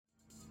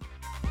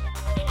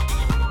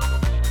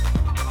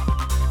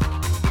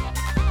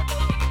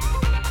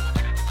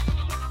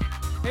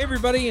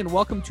everybody, and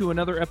welcome to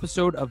another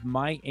episode of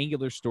My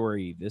Angular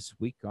Story. This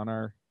week on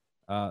our,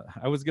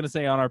 I was going to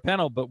say on our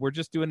panel, but we're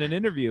just doing an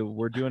interview.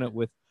 We're doing it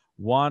with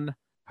Juan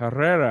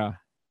Herrera.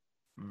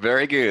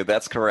 Very good.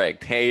 That's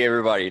correct. Hey,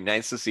 everybody.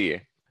 Nice to see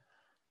you.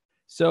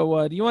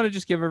 So do you want to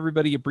just give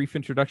everybody a brief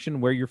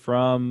introduction, where you're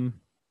from,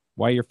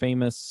 why you're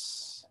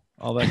famous,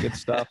 all that good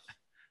stuff?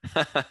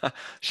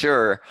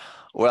 Sure.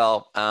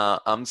 Well,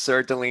 I'm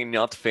certainly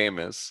not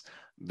famous,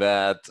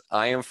 but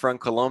I am from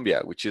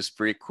Colombia, which is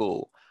pretty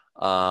cool.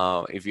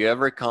 If you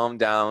ever come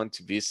down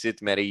to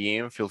visit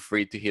Medellin, feel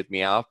free to hit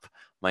me up.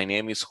 My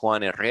name is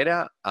Juan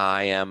Herrera.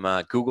 I am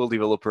a Google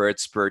developer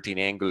expert in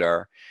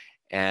Angular,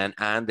 and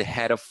I'm the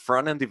head of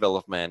front-end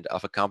development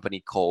of a company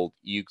called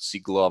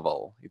UXI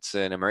Global. It's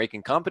an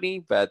American company,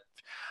 but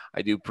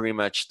I do pretty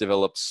much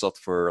develop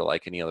software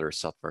like any other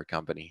software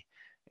company.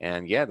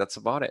 And yeah, that's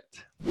about it.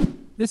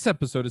 This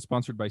episode is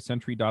sponsored by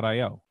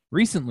Sentry.io.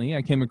 Recently,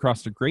 I came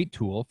across a great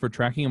tool for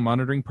tracking and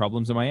monitoring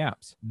problems in my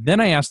apps. Then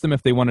I asked them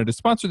if they wanted to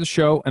sponsor the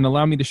show and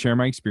allow me to share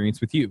my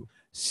experience with you.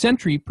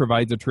 Sentry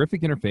provides a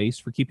terrific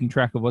interface for keeping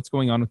track of what's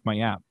going on with my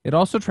app. It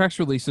also tracks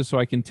releases so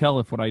I can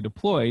tell if what I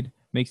deployed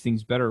makes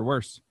things better or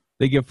worse.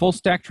 They give full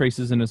stack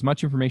traces and as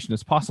much information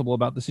as possible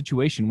about the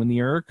situation when the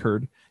error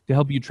occurred to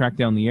help you track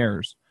down the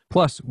errors.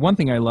 Plus, one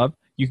thing I love,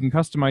 you can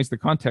customize the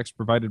context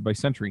provided by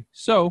Sentry.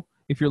 So,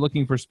 if you're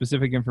looking for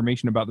specific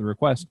information about the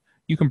request,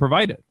 you can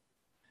provide it.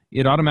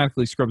 It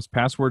automatically scrubs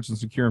passwords and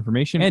secure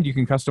information, and you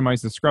can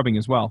customize the scrubbing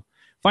as well.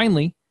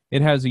 Finally,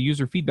 it has a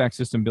user feedback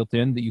system built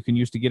in that you can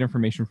use to get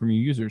information from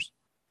your users.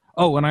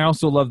 Oh, and I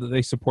also love that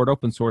they support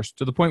open source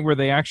to the point where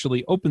they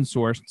actually open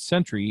sourced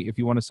Sentry if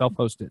you want to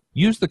self-host it.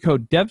 Use the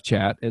code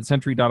DevChat at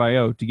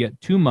Sentry.io to get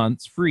 2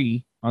 months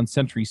free on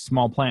Sentry's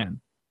small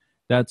plan.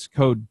 That's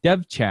code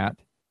DevChat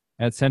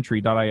at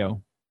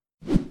Sentry.io.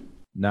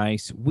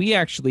 Nice. We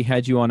actually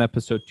had you on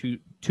episode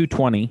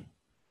 220.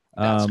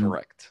 That's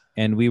correct.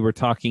 And we were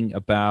talking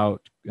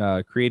about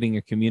creating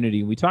a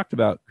community. We talked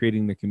about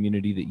creating the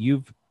community that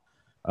you've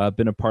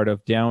been a part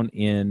of down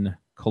in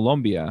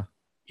Colombia.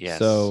 Yes.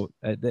 So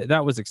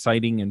that was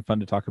exciting and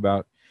fun to talk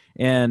about.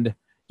 And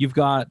you've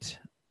got,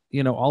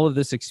 all of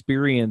this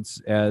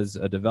experience as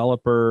a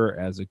developer,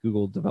 as a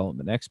Google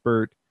development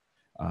expert,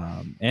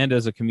 and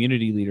as a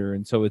community leader.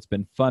 And so it's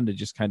been fun to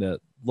just kind of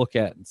look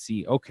at and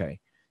see, okay,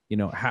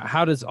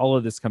 how does all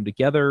of this come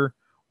together?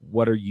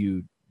 What are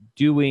you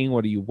doing?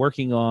 What are you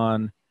working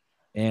on?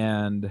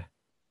 And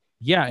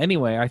yeah,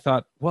 anyway, I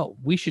thought, well,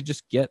 we should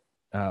just get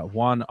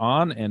Juan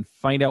on and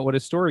find out what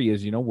his story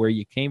is, where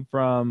you came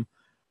from,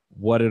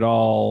 what it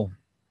all,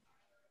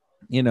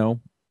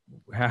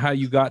 how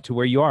you got to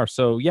where you are.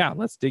 So yeah,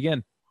 let's dig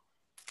in.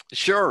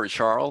 Sure,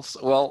 Charles.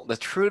 Well, the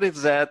truth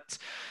is that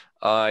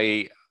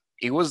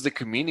it was the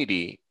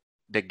community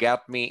that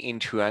got me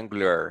into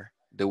Angular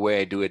the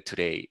way I do it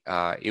today.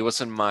 It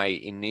wasn't my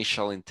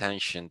initial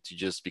intention to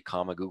just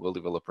become a Google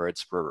developer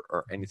expert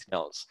or anything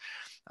else.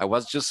 I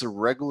was just a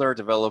regular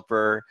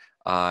developer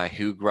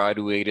who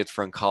graduated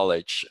from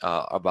college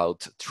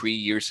about 3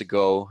 years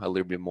ago, a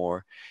little bit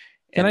more.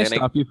 Can I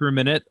stop you for a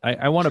minute?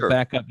 I want to Sure.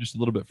 back up just a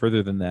little bit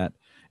further than that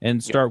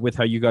and start with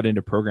how you got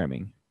into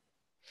programming.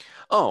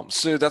 Oh,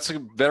 so that's a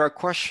better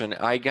question.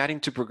 I got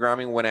into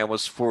programming when I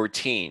was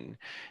 14,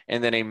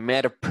 and then I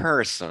met a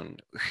person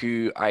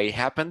who I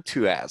happened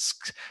to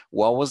ask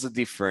what was the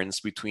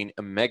difference between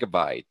a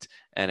megabyte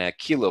and a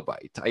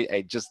kilobyte.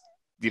 I just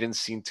didn't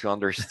seem to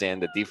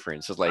understand the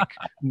difference. It's like,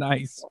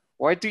 nice.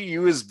 Why do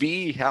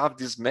USB have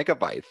this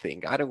megabyte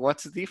thing?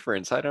 What's the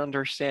difference? I don't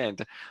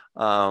understand.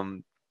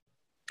 And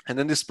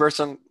then this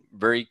person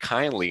very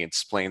kindly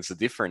explains the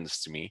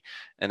difference to me,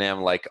 and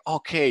I'm like,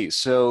 okay,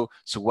 so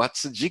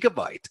what's a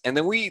gigabyte? And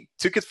then we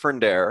took it from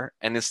there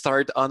and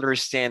started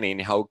understanding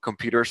how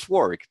computers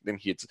work. Then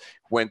he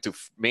went to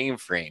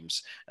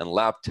mainframes and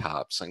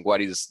laptops and what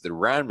is the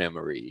RAM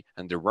memory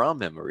and the ROM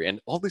memory and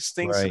all these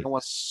things. Right. And I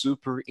was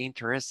super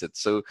interested.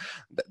 So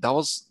that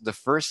was the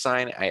first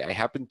sign I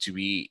happened to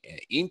be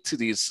into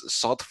this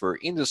software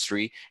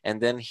industry.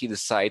 And then he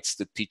decides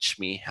to teach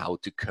me how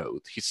to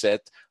code. He said,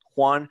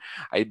 Juan,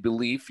 I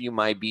believe you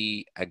might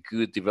be a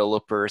good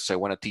developer, so I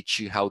want to teach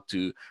you how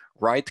to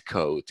write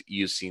code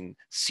using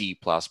C++.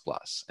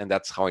 And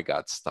that's how I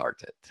got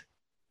started.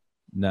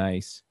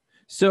 Nice.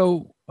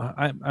 So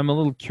I'm a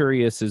little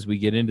curious as we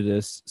get into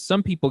this.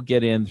 Some people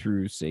get in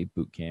through, say,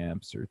 boot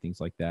camps or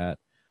things like that.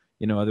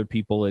 Other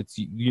people, it's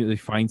they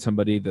find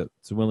somebody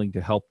that's willing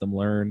to help them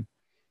learn.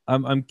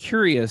 I'm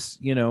curious,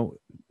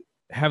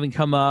 having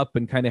come up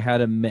and kind of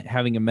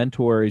having a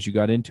mentor as you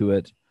got into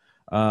it.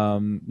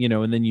 And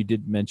then you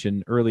did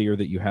mention earlier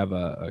that you have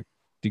a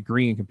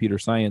degree in computer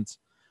science.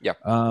 Yeah.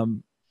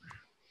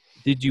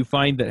 Did you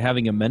find that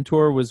having a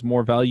mentor was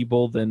more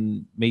valuable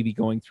than maybe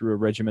going through a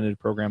regimented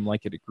program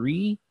like a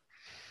degree?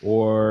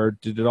 Or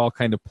did it all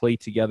kind of play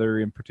together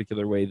in a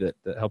particular way that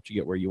helped you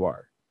get where you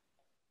are?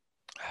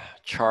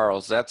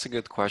 Charles, that's a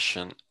good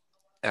question.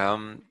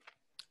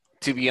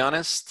 To be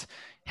honest,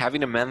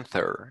 having a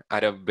mentor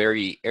at a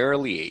very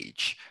early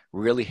age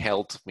really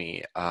helped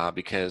me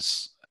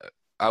because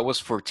I was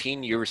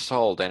 14 years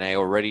old and I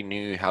already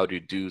knew how to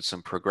do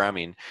some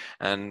programming.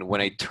 And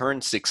when I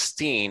turned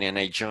 16 and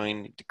I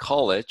joined the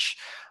college,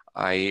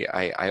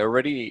 I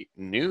already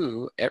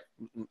knew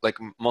like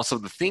most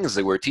of the things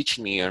they were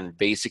teaching me on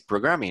basic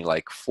programming,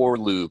 like for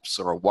loops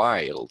or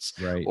whiles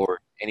Right. or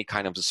any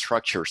kind of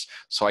structures.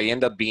 So I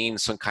end up being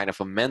some kind of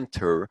a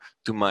mentor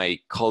to my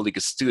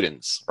colleague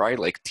students, right?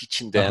 Like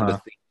teaching them the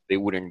things they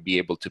wouldn't be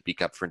able to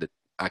pick up from the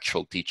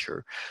actual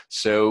teacher.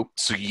 So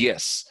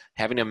yes,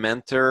 having a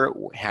mentor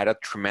had a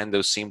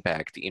tremendous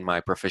impact in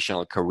my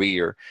professional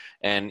career.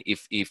 And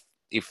if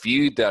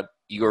you that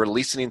you're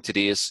listening to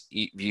this,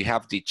 if you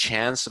have the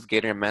chance of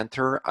getting a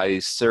mentor, I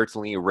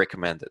certainly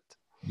recommend it.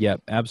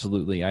 Yep,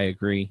 absolutely. I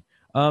agree.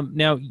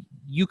 Now,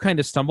 you kind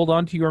of stumbled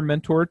onto your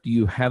mentor. Do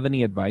you have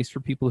any advice for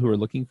people who are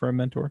looking for a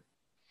mentor?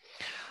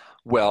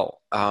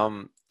 Well,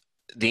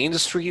 the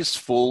industry is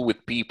full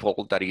with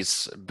people that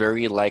is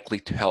very likely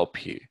to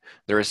help you.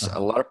 There's a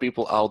lot of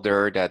people out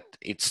there that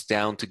it's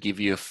down to give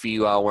you a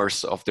few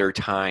hours of their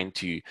time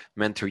to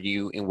mentor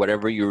you in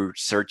whatever you're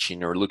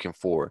searching or looking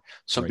for.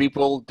 Some Right.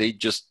 people, they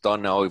just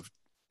don't know if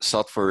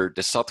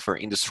the software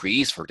industry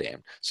is for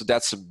them. So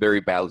that's a very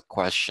valid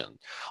question.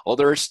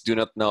 Others do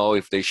not know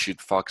if they should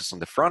focus on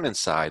the front end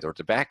side or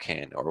the back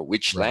end or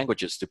which Right.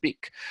 languages to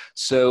pick.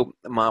 So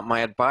my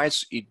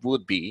advice, it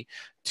would be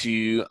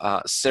to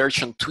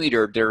search on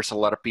Twitter. There's a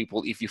lot of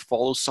people. If you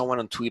follow someone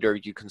on Twitter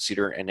you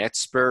consider an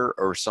expert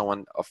or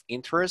someone of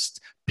interest,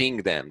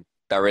 ping them,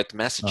 direct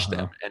message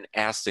them, and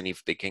ask them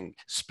if they can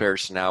spare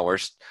some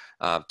hours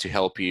to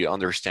help you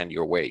understand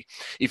your way.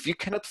 If you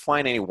cannot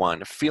find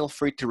anyone, feel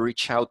free to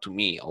reach out to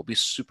me. I'll be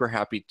super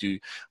happy to,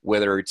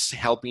 whether it's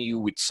helping you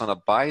with some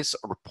advice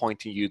or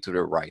pointing you to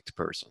the right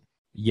person.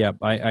 Yep,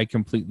 I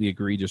completely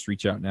agree. Just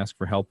reach out and ask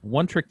for help.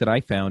 One trick that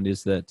I found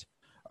is that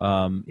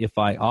if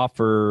I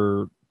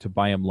offer to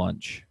buy them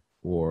lunch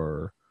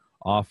or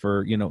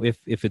offer,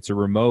 if it's a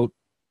remote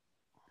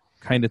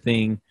kind of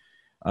thing,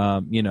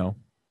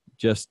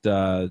 just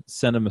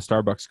send them a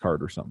Starbucks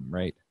card or something,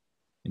 right?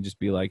 And just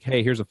be like,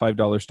 hey, here's a $5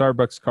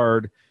 Starbucks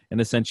card.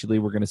 And essentially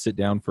we're going to sit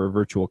down for a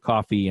virtual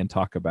coffee and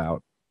talk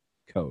about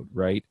code,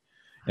 right?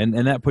 And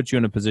that puts you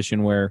in a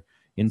position where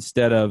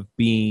instead of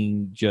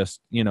being just,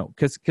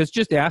 because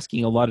just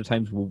asking a lot of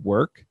times will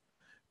work,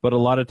 but a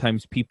lot of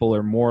times people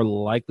are more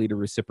likely to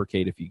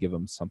reciprocate if you give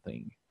them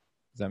something.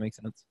 Does that make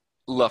sense?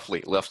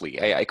 Lovely.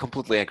 I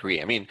completely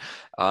agree. I mean,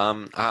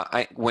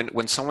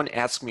 when someone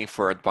asks me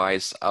for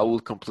advice, I will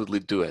completely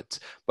do it.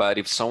 But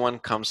if someone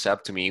comes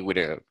up to me with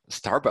a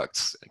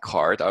Starbucks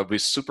card, I'll be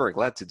super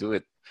glad to do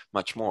it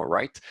much more,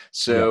 right?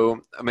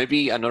 So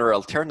maybe another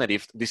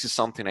alternative, this is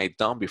something I've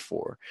done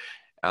before.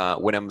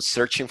 When I'm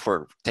searching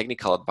for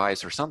technical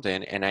advice or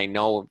something, and I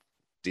know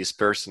this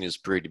person is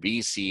pretty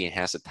busy and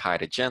has a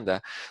tight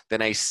agenda,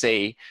 then I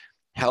say,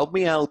 help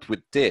me out with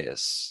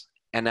this,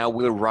 and I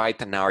will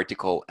write an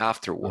article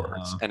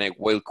afterwards, and I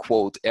will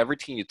quote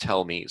everything you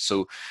tell me.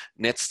 So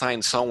next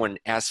time someone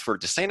asks for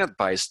the same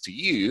advice to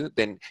you,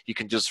 then you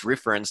can just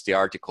reference the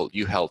article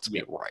you helped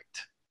me write.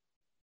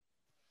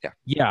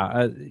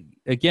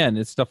 Again,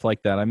 it's stuff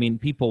like that. I mean,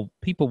 people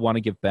want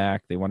to give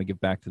back. They want to give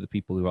back to the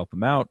people who help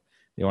them out.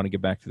 They want to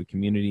give back to the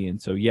community.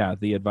 And so,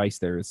 the advice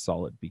there is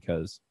solid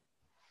because,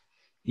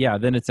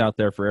 then it's out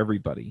there for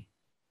everybody.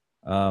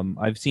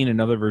 I've seen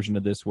another version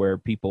of this where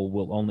people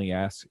will only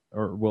ask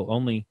or will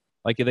only,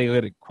 like, if they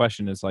get a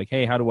question, is like,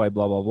 hey, how do I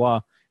blah, blah,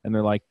 blah? And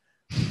they're like,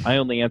 I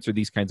only answer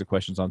these kinds of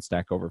questions on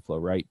Stack Overflow,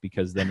 right?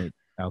 Because then it's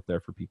out there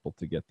for people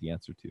to get the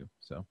answer to.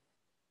 So,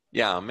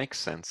 yeah, makes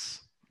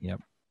sense.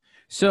 Yep.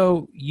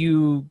 So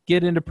you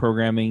get into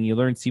programming, you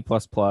learn C++,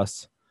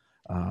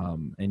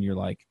 and you're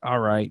like, all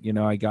right,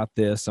 I got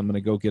this. I'm going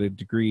to go get a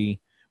degree.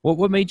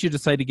 What made you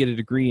decide to get a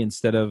degree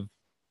instead of,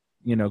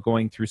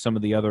 going through some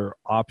of the other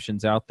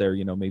options out there,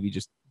 maybe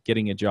just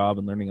getting a job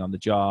and learning on the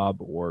job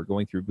or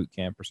going through boot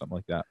camp or something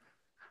like that?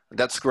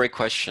 That's a great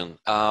question.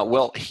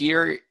 Well,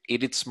 here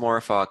it's more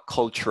of a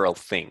cultural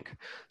thing.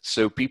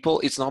 So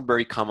it's not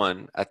very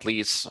common, at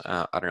least,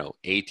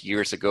 8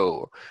 years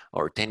ago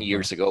or 10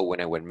 years ago when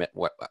I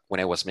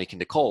was making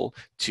the call,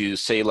 to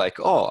say like,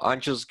 oh, I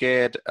just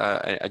get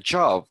a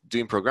job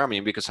doing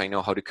programming because I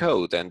know how to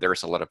code and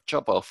there's a lot of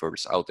job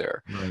offers out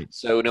there. Right.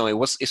 So no, it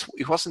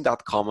wasn't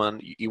that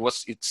common.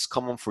 It's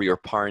common for your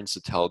parents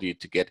to tell you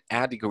to get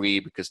a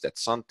degree because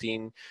that's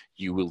something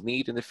you will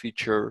need in the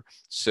future.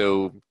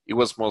 So it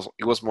was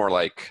more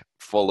like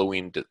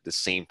following the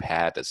same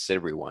path as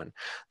everyone.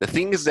 The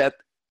thing is that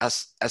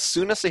as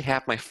soon as I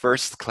had my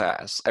first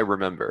class, I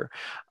remember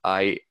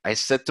I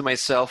said to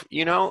myself,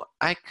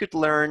 I could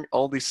learn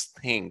all these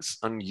things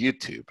on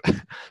YouTube.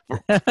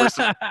 I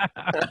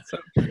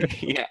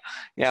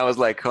was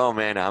like, oh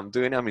man, I'm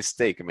doing a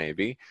mistake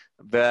maybe.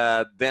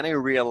 But then I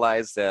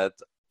realized that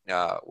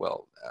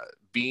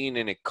being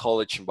in a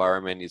college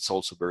environment is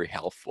also very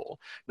helpful.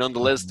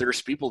 Nonetheless,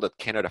 there's people that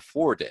cannot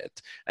afford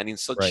it. And in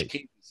such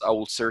cases, I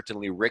will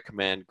certainly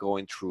recommend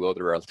going through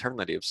other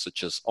alternatives,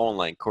 such as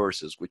online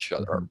courses, which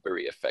are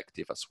very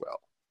effective as well.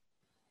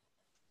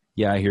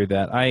 Yeah, I hear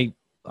that. I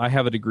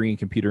have a degree in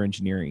computer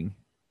engineering.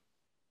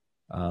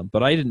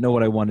 But I didn't know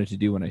what I wanted to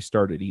do when I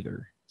started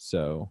either.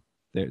 So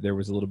there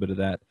was a little bit of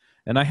that.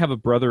 And I have a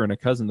brother and a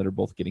cousin that are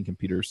both getting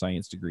computer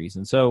science degrees.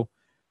 And so,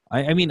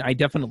 I mean, I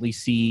definitely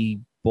see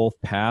both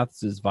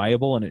paths as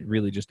viable, and it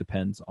really just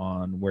depends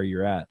on where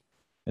you're at.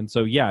 And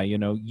so, yeah,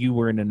 you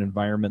were in an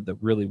environment that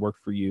really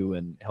worked for you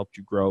and helped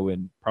you grow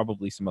in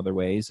probably some other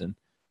ways.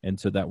 And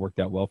so that worked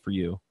out well for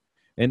you.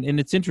 And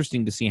it's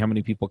interesting to see how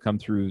many people come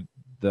through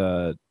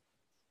the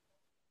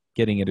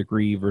getting a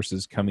degree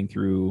versus coming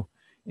through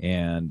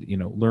and,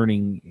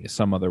 learning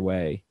some other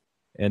way,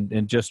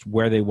 and just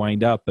where they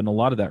wind up. And a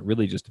lot of that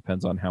really just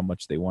depends on how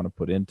much they want to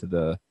put into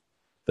the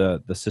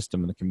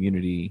system and the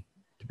community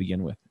to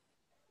begin with.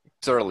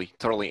 Totally,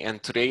 totally.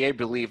 And today, I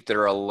believe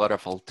there are a lot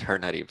of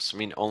alternatives. I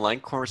mean, online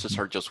courses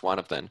are just one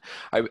of them.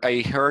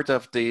 I heard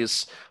of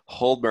this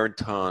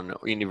Holberton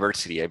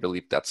University, I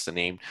believe that's the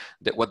name.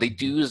 That what they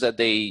do is that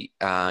they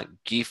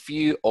give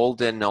you all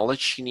the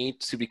knowledge you need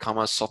to become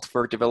a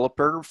software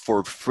developer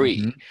for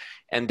free. Mm-hmm.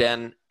 And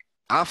then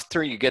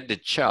after you get the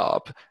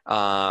job,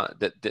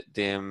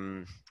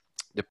 the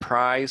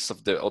price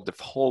of the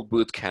whole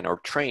boot camp or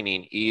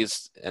training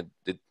is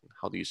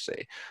how do you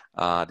say,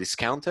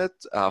 discounted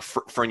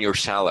from your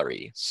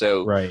salary.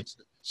 So, right.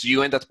 So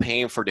you end up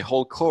paying for the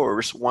whole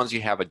course once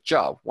you have a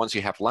job, once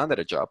you have landed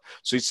a job.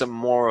 So it's a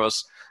more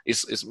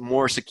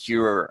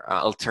secure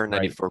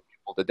alternative for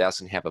people that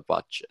doesn't have a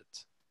budget.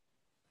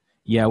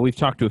 Yeah, we've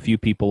talked to a few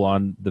people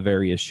on the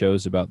various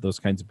shows about those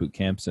kinds of boot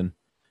camps, and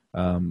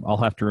I'll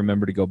have to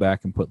remember to go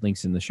back and put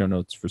links in the show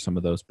notes for some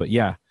of those. But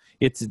yeah,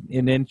 it's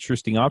an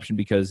interesting option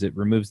because it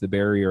removes the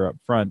barrier up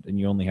front, and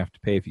you only have to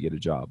pay if you get a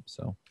job.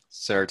 So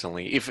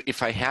certainly,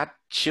 if I had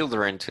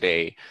children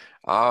today,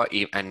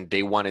 and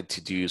they wanted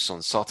to do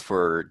some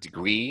software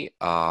degree,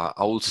 I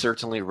would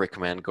certainly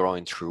recommend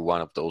going through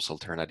one of those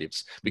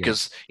alternatives,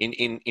 because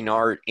in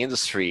our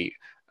industry,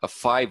 a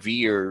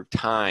 5-year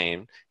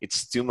time,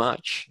 it's too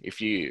much.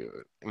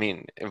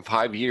 In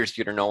 5 years,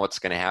 you don't know what's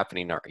going to happen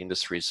in our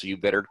industry. So you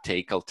better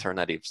take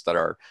alternatives that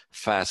are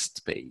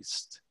fast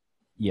paced.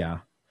 Yeah.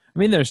 I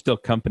mean, there's still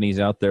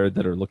companies out there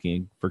that are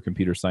looking for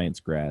computer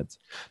science grads.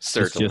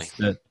 Certainly. It's just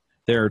that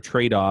there are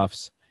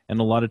trade-offs. And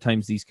a lot of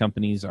times these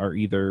companies are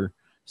either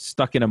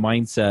stuck in a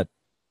mindset,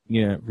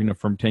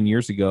 from 10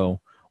 years ago,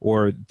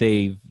 or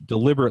they've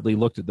deliberately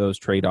looked at those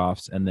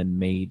trade-offs and then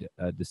made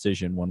a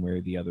decision one way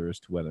or the other as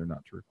to whether or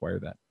not to require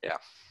that. Yeah,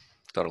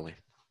 totally.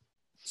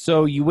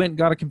 So you went and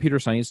got a computer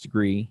science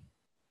degree.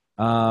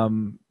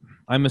 I'm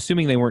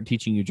assuming they weren't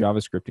teaching you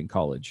JavaScript in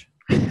college.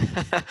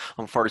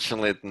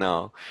 Unfortunately,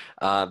 no.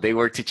 They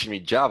were teaching me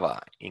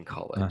Java in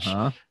college.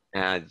 Uh-huh.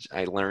 And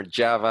I learned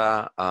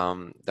Java.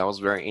 That was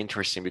very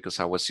interesting because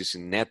I was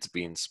using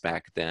NetBeans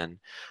back then.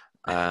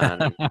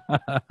 And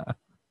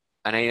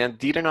and I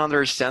didn't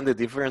understand the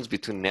difference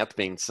between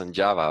NetBeans and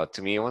Java.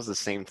 To me, it was the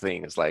same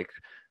thing. It's like,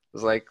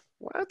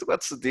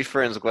 what's the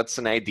difference? What's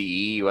an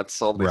IDE?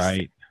 What's all this?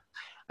 Right.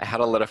 I had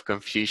a lot of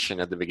confusion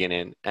at the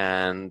beginning.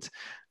 And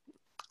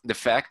the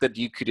fact that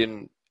you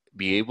couldn't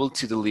be able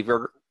to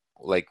deliver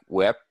like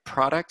web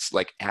products,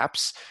 like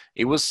apps,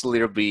 it was a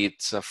little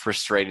bit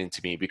frustrating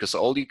to me, because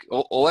all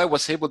I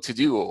was able to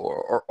do,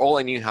 or all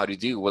I knew how to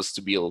do, was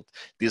to build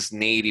this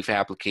native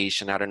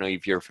application. I don't know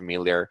if you're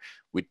familiar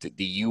with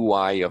the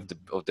UI of the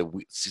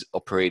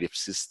operative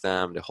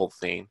system, the whole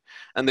thing.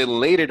 And then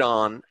later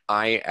on,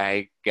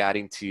 I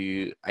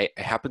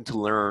happened to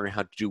learn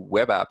how to do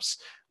web apps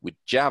with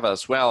Java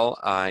as well,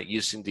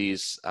 using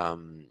these,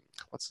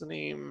 what's the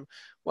name?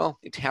 Well,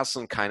 it has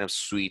some kind of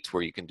suite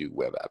where you can do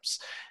web apps.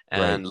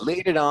 And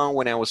later on,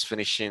 when I was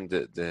finishing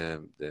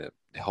the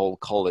whole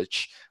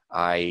college,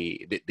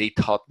 they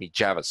taught me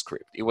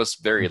JavaScript. It was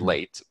very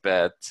late,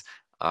 but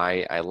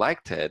I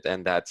liked it,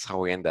 and that's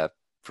how I ended up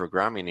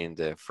programming in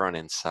the front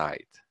end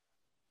side.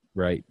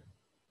 Right.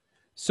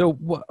 So,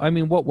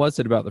 what was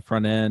it about the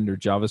front end or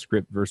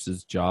JavaScript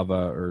versus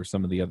Java or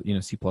some of the other,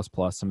 C++,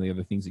 some of the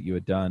other things that you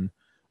had done?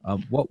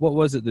 What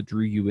was it that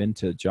drew you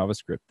into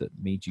JavaScript that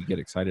made you get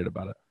excited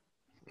about it?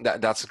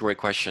 That's a great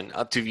question.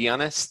 To be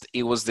honest,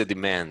 it was the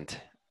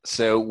demand.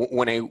 So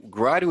when I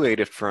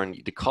graduated from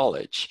the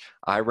college,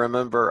 I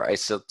remember I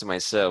said to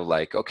myself,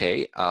 like,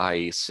 okay,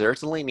 I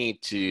certainly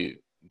need to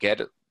get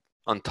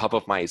on top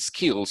of my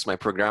skills, my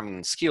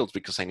programming skills,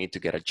 because I need to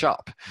get a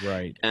job.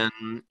 Right.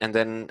 And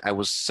then I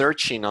was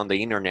searching on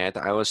the internet.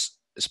 I was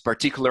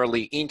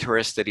particularly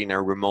interested in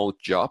a remote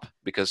job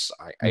because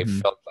I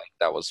felt like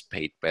that was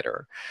paid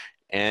better.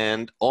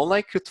 And all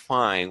I could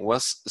find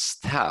was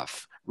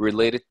stuff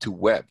related to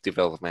web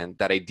development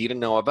that I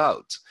didn't know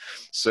about.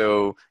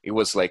 So it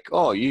was like,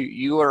 oh,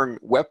 you are a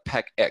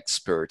Webpack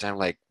expert. I'm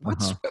like,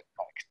 what's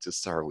Webpack to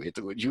start with?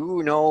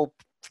 You know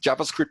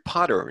JavaScript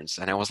patterns?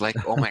 And I was like,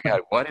 oh my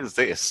God, what is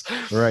this?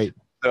 Right.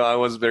 So I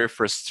was very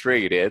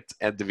frustrated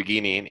at the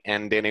beginning.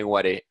 And then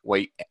what I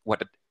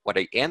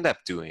ended up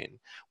doing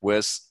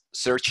was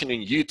searching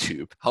on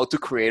YouTube how to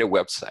create a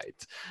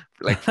website,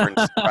 like for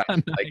instance,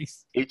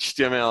 nice. like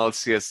HTML,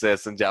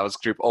 CSS, and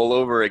JavaScript all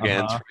over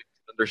again, trying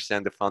to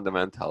understand the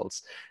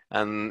fundamentals.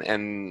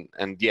 And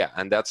yeah,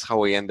 and that's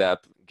how I end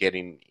up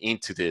getting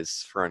into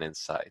this front end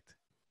side.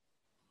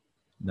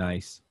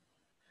 Nice.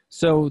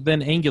 So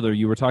then Angular,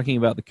 you were talking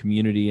about the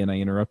community and I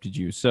interrupted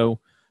you. So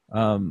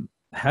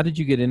how did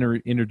you get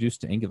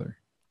introduced to Angular?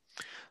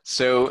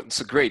 So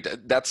great.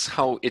 That's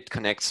how it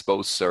connects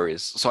both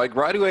stories. So I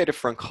graduated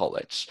from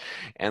college,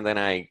 and then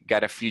I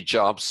got a few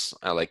jobs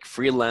like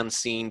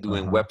freelancing,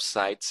 doing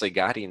websites. I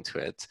got into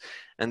it,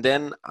 and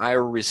then I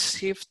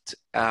received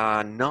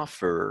an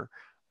offer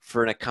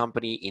for a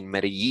company in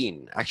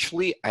Medellin.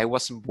 Actually, I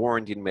wasn't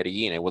born in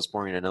Medellin. I was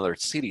born in another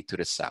city to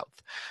the south.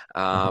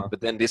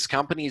 But then this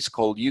company is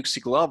called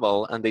Uxie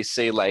Global, and they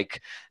say like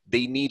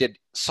they needed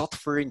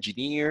software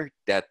engineer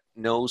that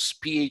knows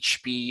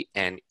PHP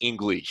and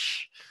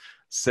English.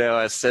 So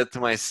I said to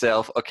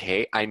myself,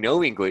 okay, I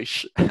know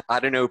English. I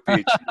don't know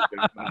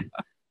PHP,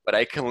 but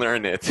I can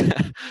learn it.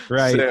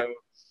 Right.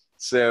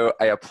 So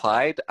I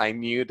applied. I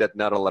knew that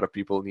not a lot of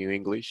people knew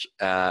English.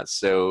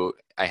 So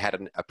I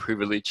had a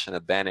privilege, an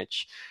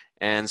advantage.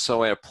 And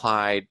so I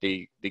applied.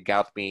 They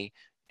got me,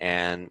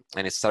 and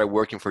I started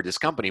working for this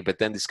company. But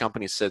then this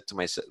company said to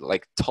myself,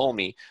 like told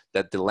me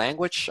that the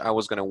language I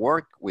was going to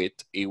work with,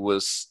 it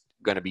was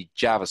going to be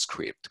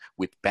JavaScript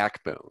with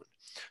Backbone.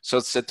 So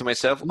I said to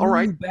myself, all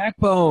right.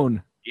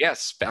 Backbone.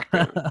 Yes,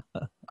 Backbone.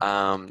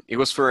 It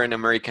was for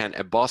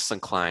a Boston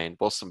client,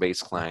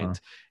 Boston-based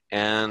client.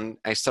 And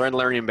I started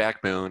learning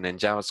Backbone and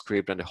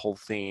JavaScript and the whole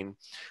thing.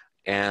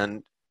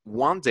 And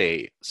one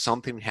day,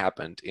 something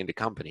happened in the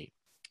company.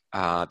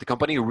 The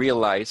company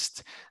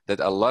realized that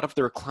a lot of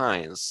their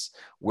clients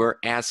were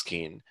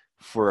asking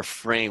for a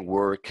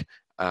framework,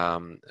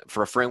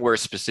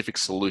 specific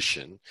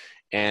solution.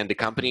 And the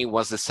company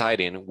was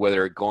deciding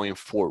whether going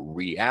for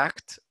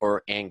React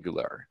or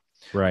Angular.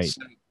 Right.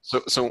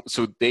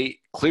 So they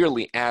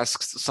clearly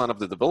asked some of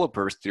the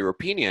developers their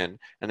opinion,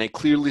 and I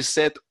clearly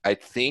said, I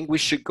think we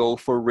should go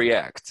for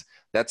React.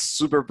 That's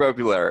super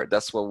popular.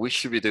 That's what we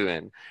should be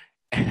doing.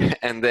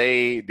 And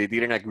they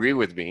didn't agree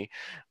with me.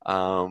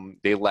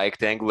 They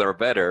liked Angular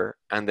better,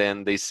 and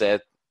then they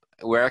said,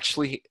 we're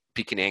actually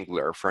picking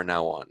Angular from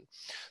now on.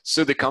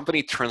 So the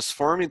company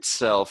transformed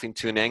itself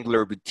into an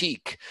Angular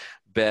boutique,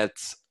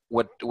 but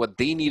what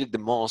they needed the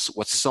most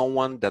was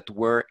someone that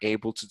were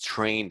able to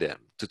train them,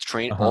 to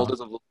train all the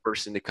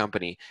developers in the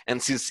company. And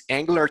since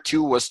Angular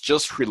 2 was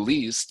just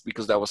released,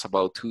 because that was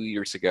about 2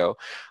 years ago,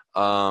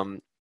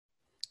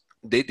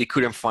 they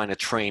couldn't find a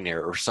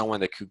trainer or someone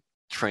that could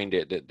train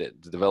the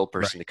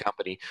developers in the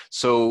company.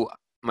 So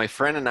my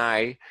friend and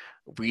I,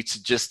 we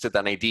suggested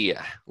an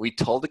idea. We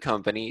told the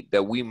company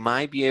that we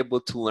might be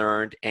able to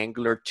learn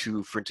Angular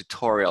 2 from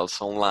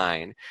tutorials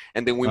online,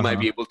 and then we might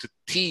be able to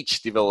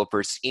teach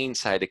developers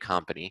inside the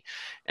company.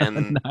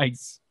 And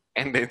nice.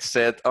 And they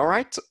said, all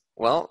right,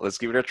 well, let's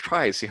give it a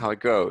try, see how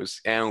it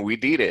goes. And we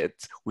did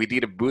it. We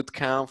did a boot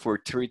camp for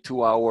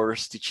 32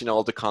 hours, teaching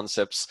all the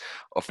concepts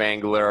of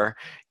Angular,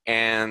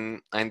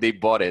 and they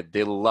bought it.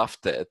 They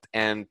loved it.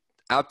 And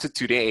up to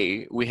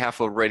today, we have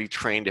already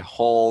trained the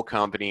whole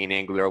company in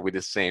Angular with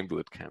the same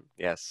bootcamp.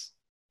 Yes.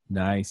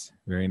 Nice.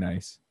 Very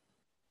nice.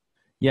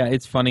 Yeah,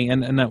 it's funny.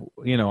 And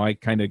I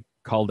kind of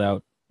called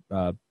out,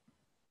 what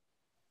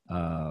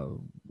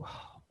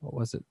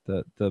was it?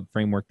 The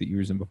framework that you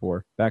were using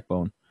before,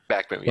 Backbone.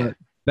 Backbone, yeah. But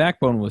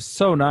Backbone was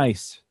so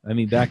nice. I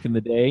mean, back in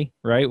the day,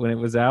 right, when it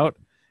was out,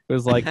 it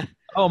was like,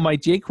 oh, my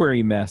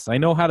jQuery mess. I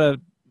know how to,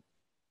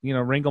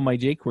 wrangle my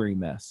jQuery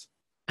mess.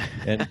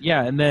 And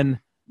yeah, and then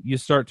you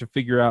start to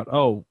figure out,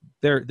 oh,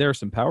 there are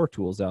some power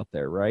tools out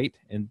there, right?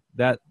 And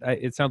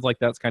it sounds like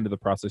that's kind of the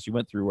process you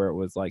went through, where it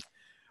was like,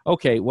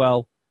 okay,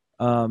 well,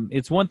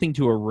 it's one thing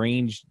to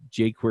arrange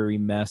jQuery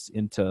mess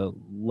into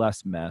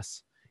less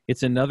mess.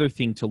 It's another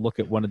thing to look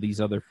at one of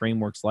these other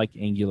frameworks like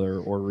Angular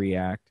or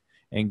React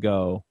and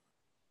go,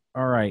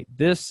 all right,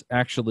 this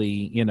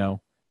actually,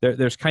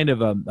 there's kind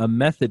of a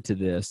method to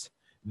this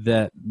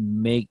that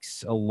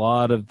makes a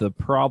lot of the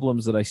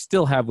problems that I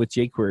still have with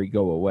jQuery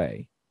go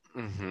away.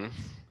 Mm-hmm.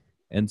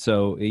 And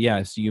so,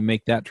 yeah, so you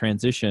make that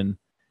transition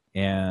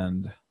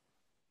and,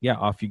 yeah,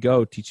 off you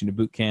go, teaching a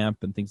boot camp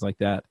and things like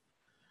that.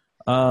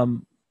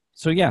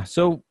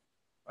 So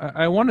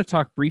I want to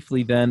talk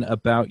briefly then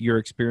about your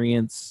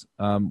experience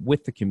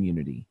with the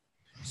community.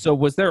 So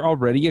was there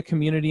already a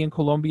community in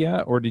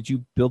Colombia, or did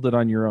you build it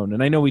on your own?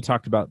 And I know we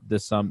talked about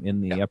this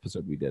in the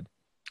episode we did.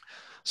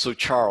 So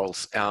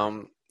Charles,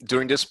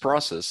 during this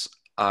process,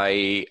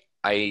 I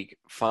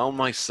found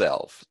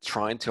myself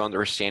trying to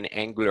understand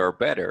Angular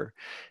better.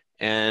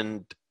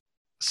 And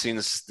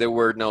since there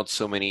were not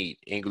so many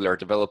Angular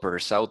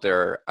developers out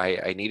there,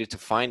 I needed to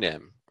find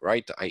them,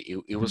 right?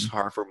 It was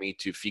hard for me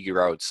to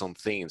figure out some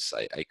things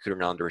I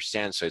couldn't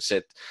understand. So I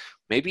said,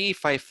 maybe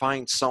if I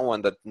find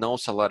someone that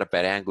knows a lot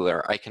about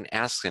Angular, I can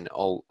ask them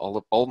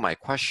all my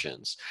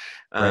questions.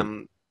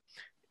 Right.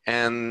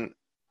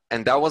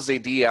 And that was the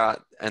idea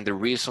and the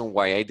reason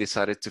why I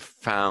decided to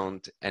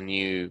found a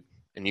new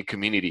a new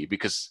community,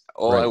 because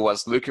all I Right.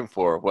 was looking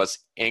for was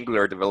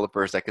Angular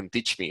developers that can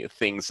teach me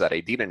things that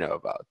I didn't know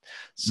about.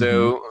 Mm-hmm.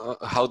 So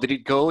how did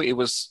it go? It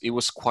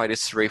was quite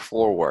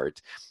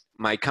straightforward.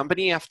 My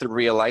company, after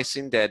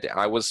realizing that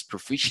I was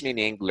proficient in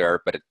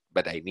Angular,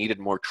 but I needed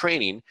more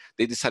training,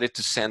 they decided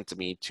to send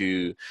me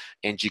to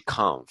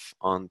NGConf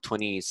on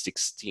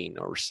 2016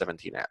 or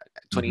 17,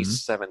 Mm-hmm.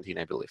 2017,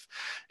 I believe.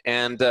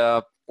 And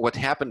what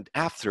happened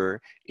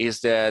after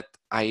is that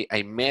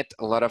I met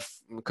a lot of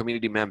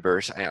community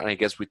members. I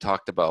guess we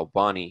talked about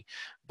Bonnie.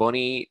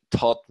 Bonnie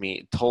told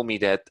me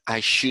that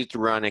I should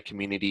run a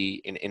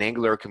community, an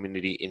Angular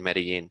community in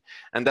Medellin.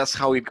 And that's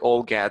how it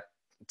all got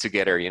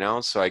together, you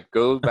know? So I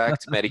go back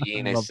to I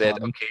Medellin. I love said,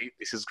 Bonnie. okay,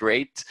 this is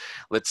great.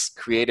 Let's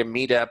create a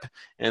meetup.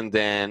 And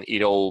then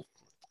it all,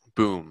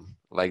 boom,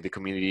 like the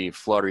community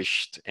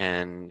flourished.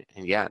 And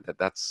yeah,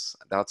 that's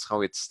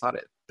how it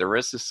started. The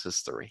rest is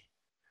history.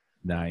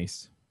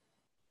 Nice.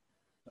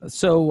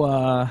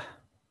 So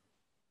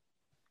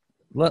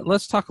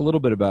let's talk a little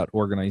bit about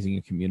organizing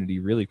a community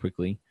really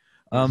quickly.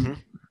 Hmm.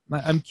 Um,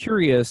 I'm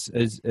curious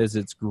as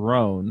it's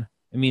grown.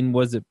 I mean,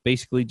 was it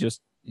basically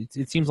just?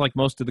 It seems like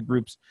most of the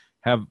groups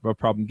have a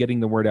problem getting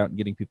the word out and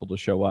getting people to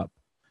show up.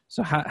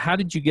 So how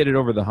did you get it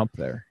over the hump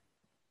there?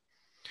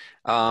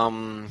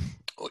 Um,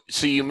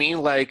 so you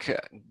mean like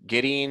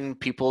getting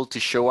people to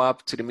show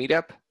up to the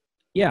meetup?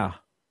 Yeah.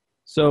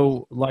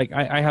 So like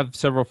I have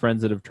several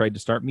friends that have tried to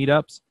start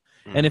meetups,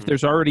 and if Hmm.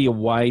 there's already a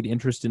wide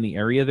interest in the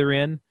area they're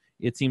in,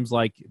 it seems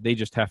like they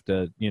just have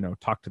to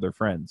talk to their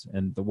friends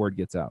and the word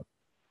gets out.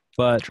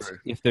 But True.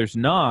 if there's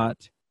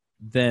not,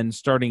 then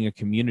starting a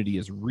community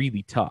is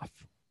really tough.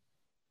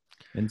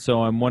 And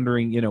so I'm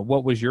wondering,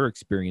 what was your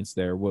experience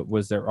there? What,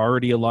 was there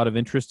already a lot of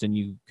interest and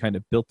you kind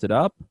of built it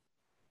up,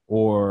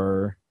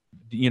 or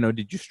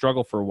did you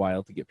struggle for a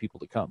while to get people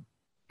to come?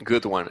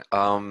 Good one.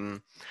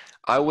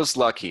 I was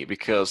lucky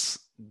because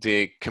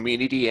the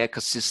community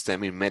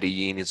ecosystem in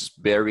Medellin is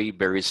very,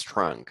 very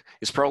strong.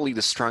 It's probably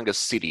the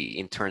strongest city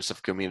in terms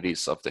of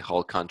communities of the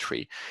whole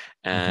country,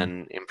 Hmm.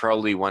 and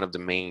probably one of the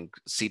main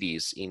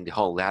cities in the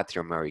whole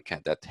Latin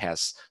America that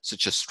has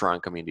such a strong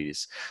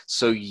communities.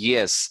 So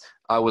yes,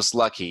 I was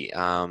lucky.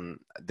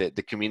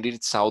 The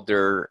communities out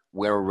there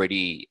were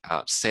already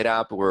set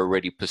up, were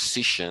already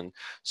positioned.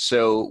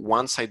 So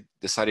once I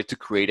decided to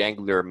create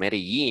Angular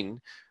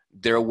Medellin,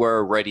 there were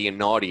already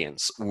an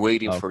audience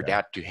waiting for Okay.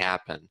 that to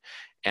happen.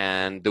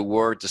 And the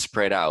word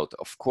spread out.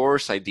 Of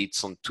course, I did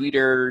some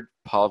Twitter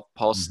Hmm.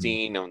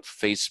 posting on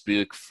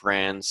Facebook,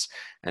 friends,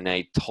 and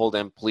I told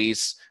them,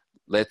 please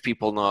let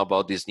people know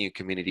about this new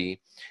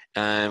community.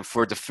 And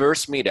for the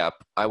first meetup,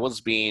 I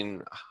was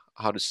being,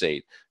 how to say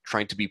it,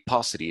 trying to be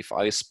positive.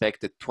 I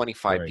expected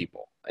 25 Right.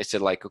 people. I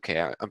said, like, okay,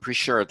 I'm pretty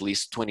sure at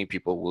least 20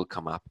 people will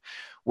come up.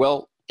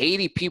 Well,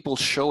 80 people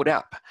showed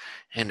up,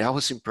 and that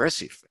was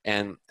impressive,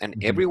 and Hmm.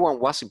 everyone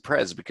was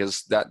impressed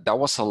because that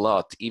was a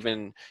lot,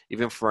 even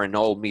for an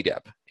old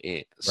meetup.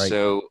 Right.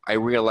 So I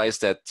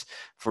realized that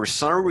for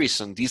some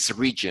reason this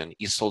region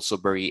is also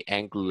very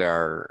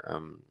Angular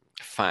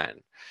fan,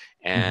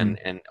 Hmm.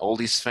 and all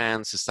these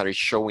fans started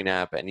showing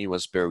up, and it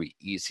was very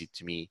easy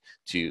to me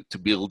to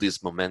build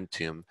this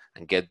momentum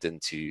and get them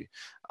to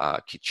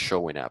keep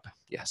showing up.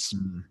 Yes.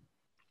 Hmm.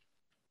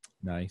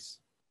 Nice.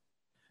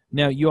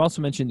 Now, you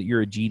also mentioned that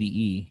you're a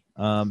GDE,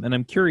 and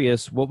I'm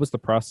curious, what was the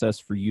process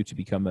for you to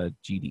become a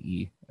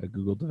GDE, a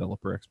Google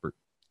Developer Expert?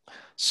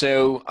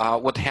 So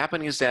what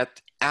happened is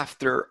that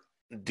after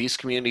this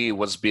community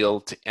was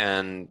built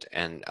and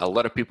a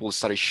lot of people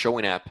started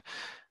showing up,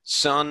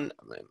 some,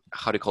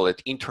 how do you call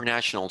it,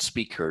 international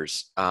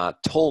speakers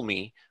told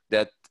me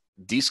that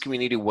this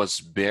community was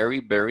very,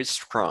 very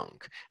strong,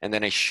 and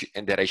then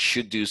that I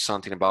should do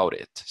something about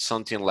it,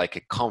 something like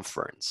a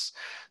conference.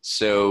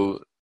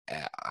 So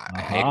I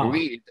Aha.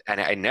 agreed,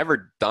 and I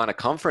never done a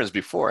conference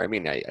before. I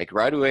mean, I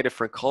graduated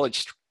from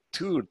college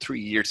 2 or 3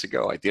 years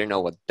ago. I didn't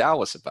know what that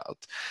was about.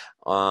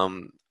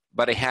 Um,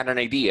 but I had an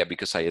idea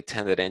because I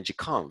attended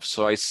NGConf.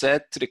 So I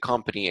said to the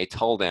company, I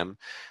told them,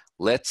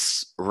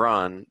 let's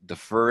run the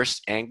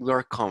first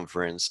Angular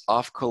conference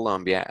of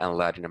Colombia and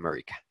Latin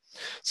America.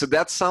 So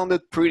that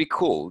sounded pretty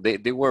cool. They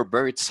were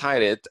very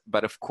excited,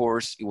 but of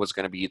course it was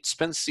going to be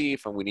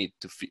expensive, and we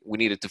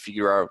needed to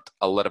figure out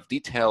a lot of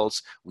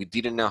details. We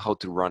didn't know how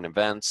to run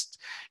events,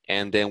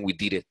 and then we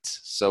did it.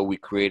 So we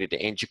created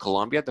the NG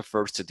Colombia, the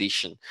first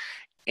edition,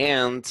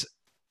 and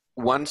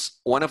once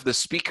one of the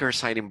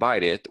speakers I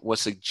invited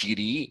was a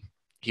GDE.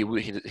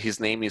 His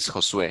name is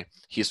Josue.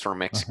 He's from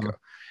Mexico,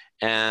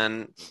 Uh-huh.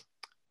 and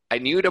I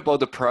knew about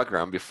the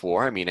program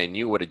before. I mean, I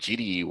knew what a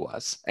GDE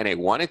was, and I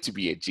wanted to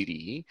be a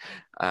GDE,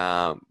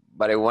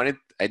 but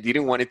I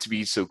didn't want it to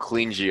be so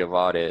clingy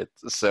about it.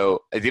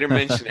 So I didn't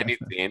mention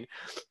anything.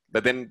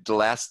 But then the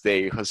last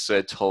day,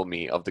 Jose told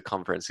me of the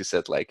conference. He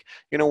said, like,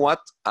 you know what?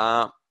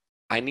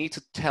 I need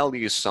to tell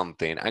you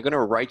something. I'm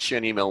gonna write you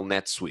an email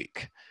next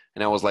week.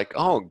 And I was like,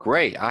 oh,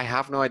 great. I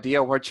have no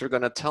idea what you're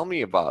gonna tell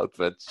me about,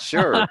 but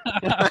sure.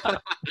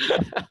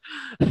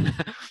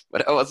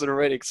 But I was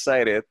already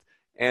excited.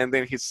 And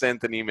then he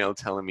sent an email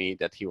telling me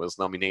that he was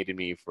nominating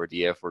me for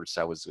the efforts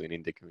I was doing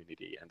in the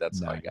community. And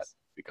that's how I got to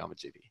become a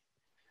GDE.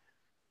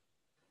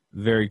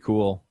 Very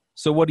cool.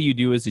 So what do you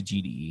do as a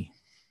GDE?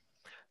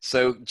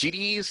 So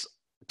GDEs,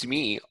 to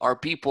me, are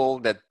people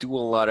that do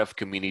a lot of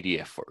community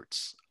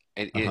efforts.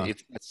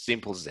 It's as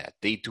simple as that.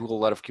 They do a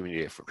lot of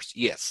community efforts.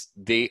 Yes,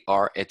 they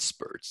are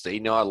experts. They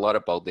know a lot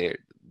about the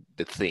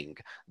thing.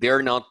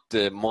 They're not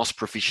the most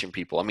proficient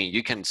people. I mean,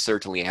 you can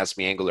certainly ask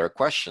me Angular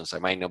questions. I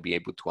might not be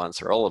able to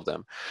answer all of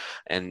them.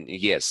 And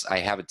yes, I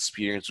have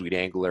experience with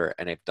Angular,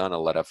 and I've done a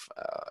lot of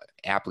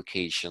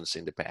applications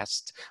in the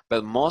past.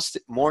 But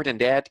more than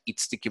that,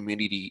 it's the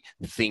community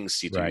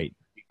things you do. Right.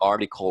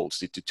 Articles,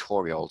 the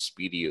tutorials,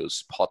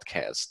 videos,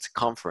 podcasts,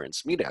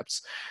 conference,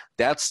 meetups.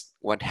 That's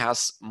what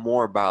has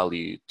more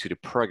value to the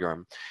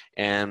program.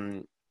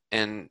 And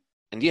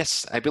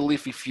yes, I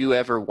believe if you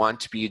ever want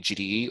to be a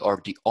GDE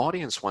or the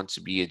audience wants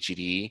to be a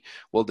GDE,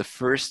 well, the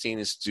first thing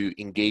is to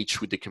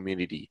engage with the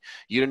community.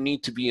 You don't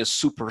need to be a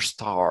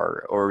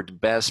superstar or the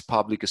best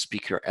public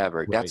speaker ever.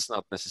 Right. That's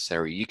not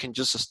necessary. You can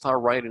just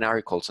start writing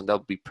articles and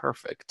that'll be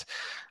perfect.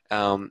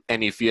 And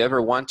if you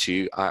ever want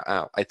to,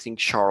 I think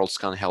Charles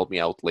can help me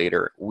out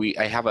later.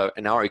 I have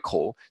an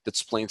article that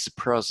explains the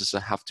process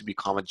of how to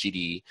become a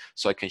GDE,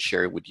 so I can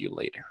share it with you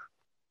later.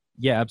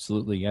 Yeah,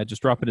 absolutely. Yeah,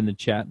 just drop it in the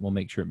chat and we'll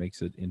make sure it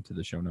makes it into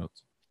the show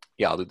notes.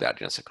 Yeah, I'll do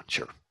that in a second,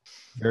 sure.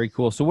 Very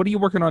cool. So what are you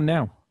working on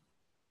now?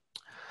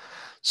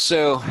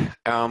 So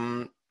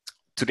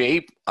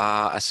today,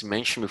 as I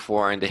mentioned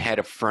before, I'm the head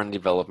of front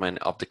development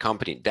of the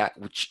company.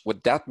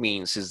 What that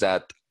means is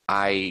that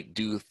I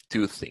do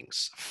two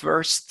things.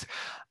 First,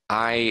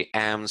 I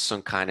am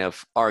some kind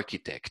of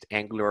architect,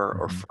 Angular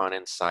or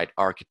front-end side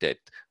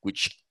architect,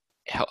 which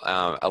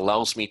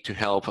allows me to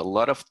help a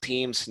lot of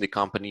teams in the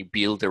company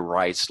build the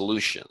right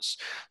solutions.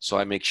 So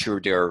I make sure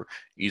they're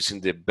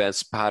using the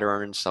best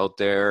patterns out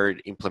there,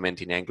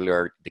 implementing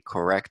Angular the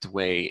correct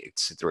way, et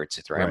cetera, et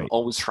cetera. Right. I'm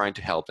always trying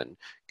to help them.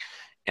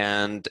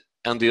 And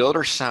on the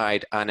other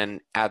side, I'm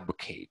an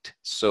advocate.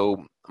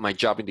 So my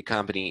job in the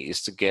company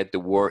is to get the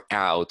word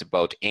out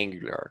about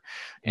Angular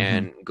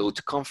and go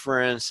to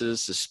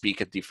conferences,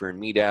 speak at different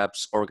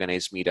meetups,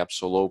 organize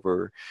meetups all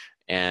over,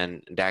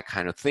 and that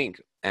kind of thing.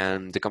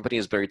 And the company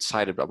is very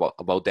excited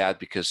about that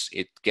because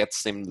it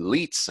gets them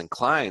leads and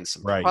clients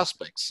and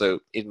prospects. So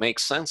it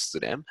makes sense to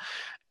them.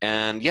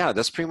 And yeah,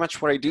 that's pretty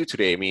much what I do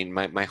today. I mean,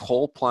 my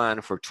whole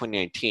plan for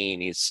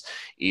 2019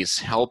 is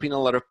helping a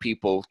lot of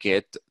people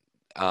get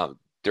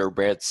their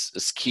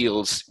best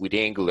skills with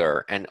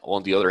Angular, and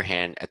on the other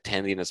hand,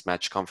 attending as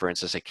much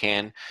conference as I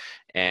can.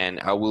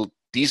 And I will,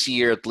 this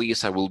year at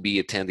least, I will be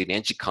attending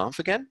NGConf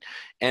again,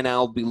 and I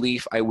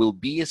will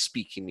be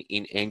speaking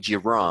in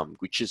NG-ROM,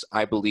 which is,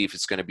 I believe,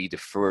 is going to be the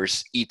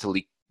first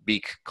Italy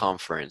big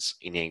conference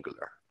in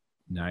Angular.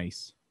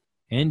 Nice.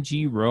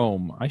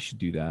 NG-ROM, I should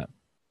do that.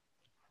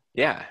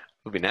 Yeah, it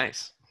would be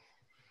nice.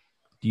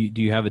 Do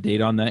you have a date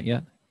on that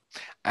yet?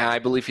 I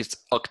believe it's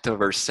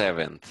October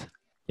 7th.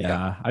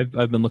 Yeah,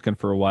 I've been looking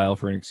for a while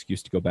for an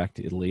excuse to go back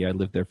to Italy. I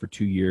lived there for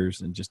 2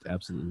 years and just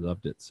absolutely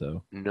loved it.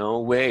 So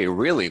no way,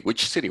 really?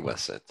 Which city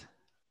was it?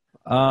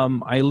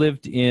 I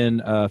lived in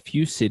a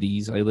few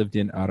cities. I lived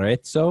in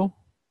Arezzo,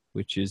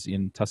 which is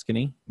in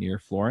Tuscany near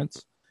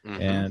Florence,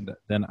 and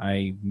then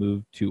I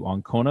moved to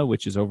Ancona,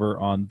 which is over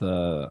on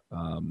the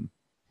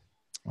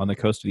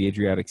coast of the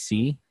Adriatic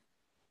Sea,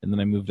 and then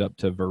I moved up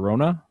to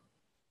Verona,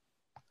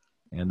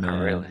 and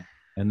then.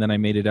 And then I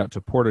made it out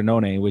to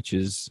Pordenone, which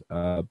is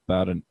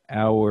about an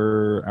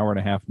hour and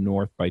a half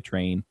north by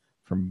train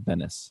from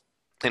Venice.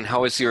 And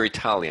how is your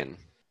Italian?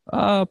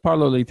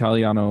 Parlo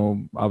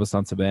l'italiano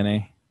abbastanza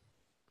bene.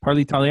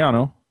 Parli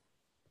italiano?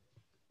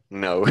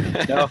 No.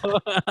 No.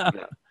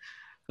 No.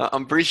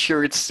 I'm pretty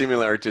sure it's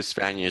similar to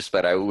Spanish,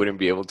 but I wouldn't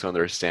be able to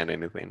understand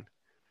anything.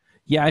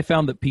 Yeah, I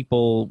found that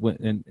people,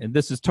 and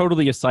this is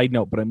totally a side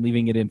note, but I'm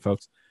leaving it in,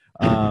 folks.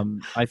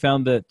 I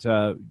found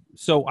that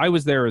so I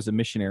was there as a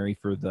missionary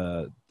for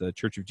the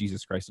Church of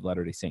Jesus Christ of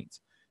Latter-day Saints.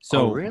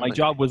 So my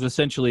job was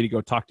essentially to go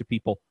talk to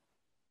people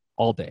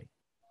all day.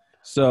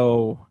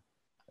 So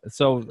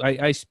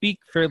I speak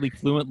fairly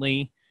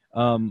fluently.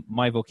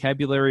 My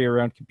vocabulary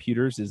around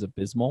computers is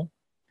abysmal.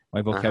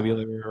 My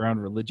vocabulary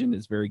around religion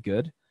is very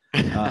good.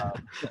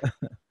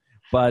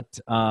 But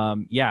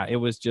yeah, it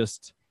was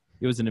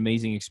an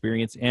amazing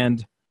experience.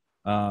 And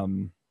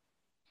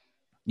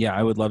yeah,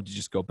 I would love to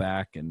just go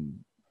back and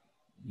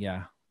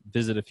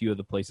visit a few of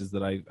the places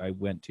that I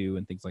went to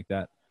and things like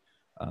that.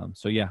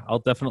 So yeah, I'll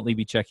definitely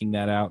be checking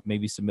that out,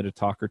 maybe submit a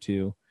talk or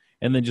two,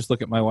 and then just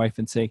look at my wife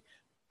and say,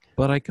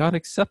 but I got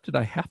accepted,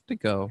 I have to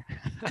go.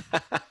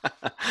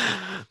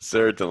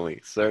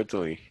 Certainly.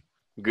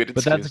 Good excuse.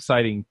 But that's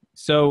exciting.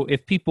 So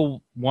if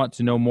people want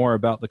to know more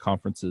about the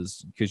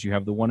conferences, because you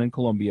have the one in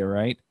Colombia,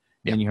 right?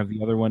 Yeah. And you have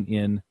the other one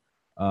in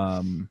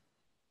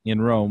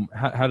Rome,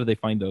 how do they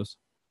find those?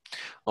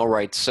 All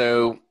right,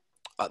 so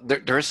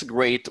there's a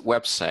great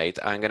website.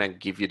 I'm going to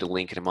give you the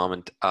link in a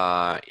moment.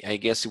 I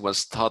guess it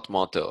was Todd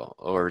Motto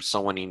or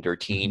someone in their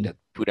team that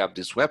put up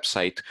this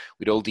website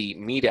with all the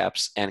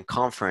meetups and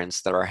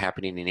conference that are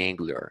happening in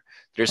Angular.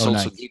 There's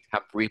also nice.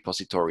 GitHub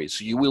repository.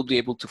 So you will be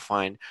able to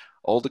find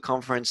all the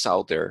conference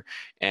out there,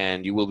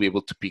 and you will be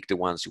able to pick the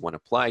ones you want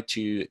to apply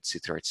to,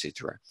 etc.,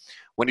 etc.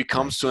 When it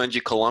comes to NG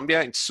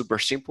Colombia, it's super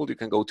simple. You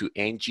can go to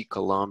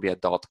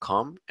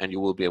ngcolombia.com and you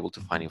will be able to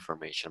find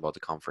information about the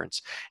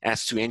conference.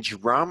 As to NG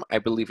RAM, I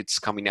believe it's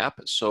coming up.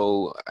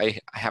 So I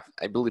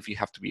believe you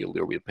have to be a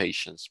little bit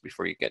patient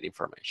before you get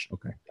information.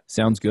 Okay.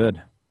 Sounds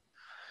good.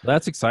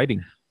 That's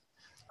exciting.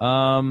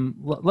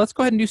 Let's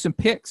go ahead and do some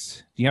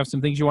picks. Do you have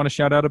some things you want to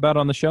shout out about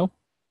on the show?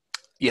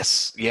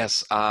 Yes.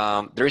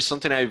 There is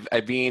something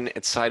I've been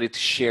excited to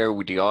share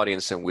with the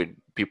audience and with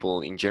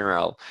people in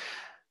general.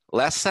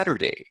 Last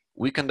Saturday,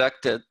 we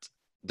conducted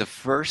the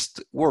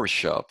first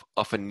workshop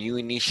of a new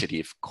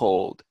initiative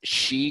called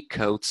She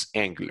Codes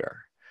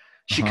Angular.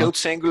 She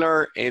Codes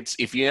Angular, it's,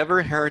 if you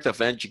ever heard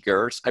of NG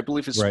Girls, I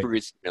believe it's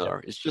pretty similar.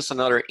 It's just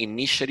another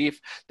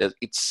initiative that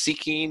it's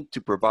seeking to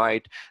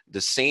provide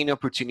the same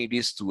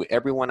opportunities to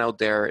everyone out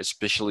there,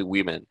 especially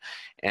women.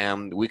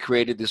 And we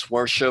created this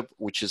workshop,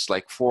 which is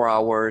like 4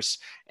 hours,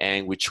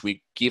 and which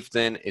we give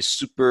them a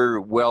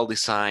super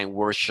well-designed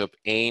workshop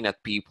aimed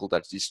at people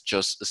that is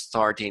just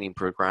starting in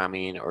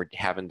programming or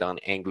haven't done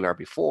Angular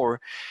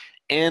before.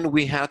 And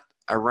we had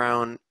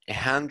around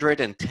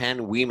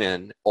 110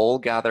 women all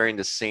gather in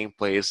the same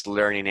place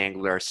learning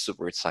Angular,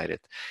 super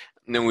excited.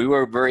 And we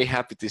were very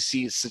happy to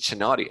see such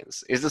an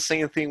audience. It's the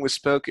same thing we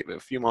spoke a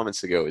few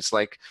moments ago. It's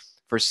like,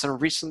 for some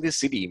reason, this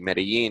city,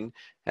 Medellin,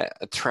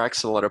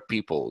 attracts a lot of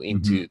people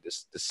into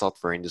the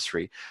software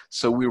industry.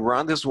 So we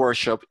ran this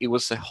workshop. It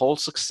was a whole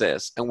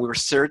success, and we're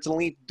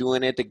certainly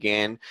doing it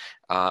again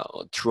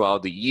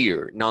throughout the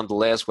year.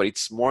 Nonetheless, what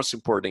it's most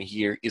important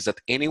here is that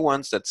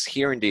anyone that's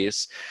hearing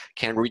this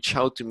can reach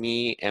out to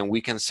me, and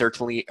we can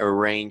certainly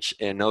arrange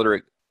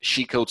another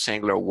She Codes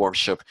Angular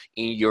workshop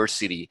in your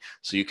city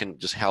so you can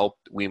just help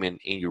women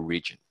in your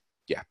region.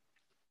 Yeah.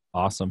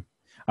 Awesome.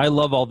 I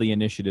love all the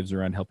initiatives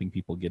around helping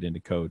people get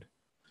into code.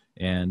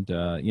 And,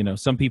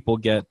 some people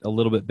get a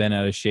little bit bent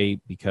out of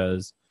shape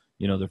because,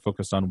 they're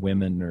focused on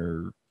women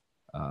or,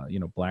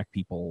 Black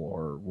people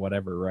or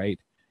whatever, right?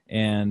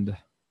 And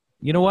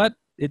you know what?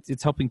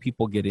 It's helping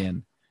people get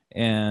in.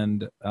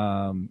 And,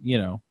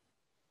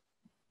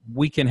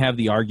 we can have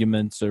the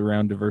arguments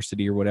around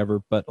diversity or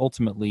whatever, but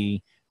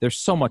ultimately there's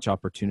so much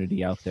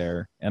opportunity out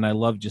there. And I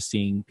love just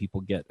seeing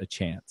people get a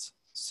chance.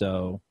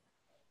 So,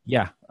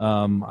 yeah,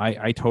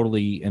 I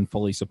totally and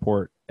fully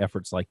support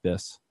efforts like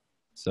this.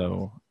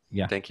 So,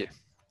 yeah. Thank you.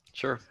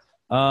 Sure.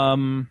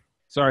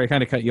 Sorry, I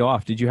kind of cut you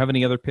off. Did you have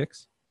any other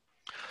picks?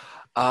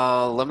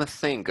 Let me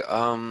think.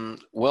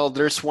 Well,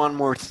 there's one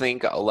more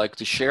thing I'd like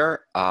to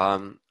share.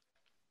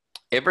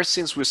 Ever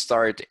since we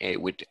started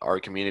with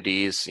our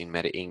communities in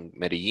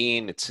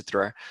Medellin,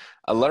 etc.,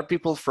 a lot of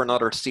people from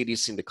other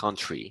cities in the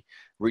country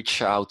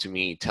reached out to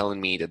me telling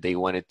me that they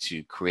wanted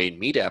to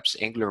create meetups,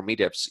 Angular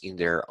meetups in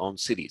their own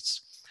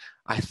cities.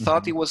 I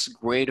thought it was a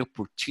great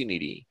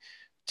opportunity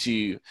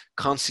to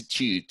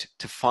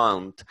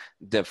found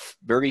the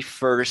very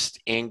first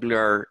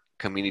Angular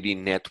community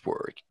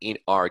network in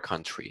our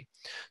country.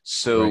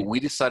 So we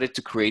decided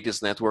to create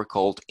this network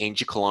called NG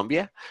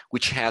Colombia,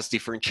 which has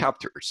different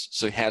chapters.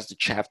 So it has the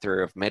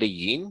chapter of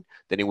Medellin,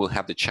 then it will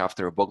have the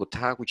chapter of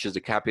Bogota, which is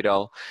the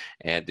capital,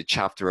 and the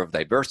chapter of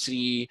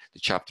diversity, the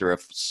chapter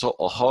of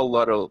a whole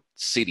lot of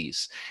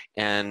cities.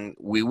 And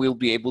we will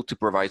be able to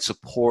provide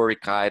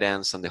support,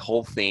 guidance, and the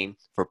whole thing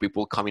for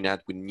people coming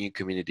out with new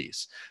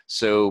communities.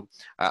 So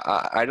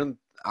I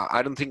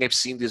don't think I've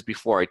seen this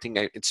before. I think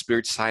it's very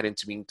exciting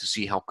to me to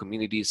see how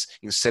communities,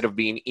 instead of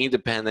being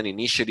independent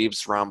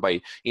initiatives run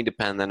by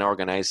independent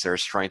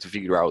organizers trying to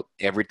figure out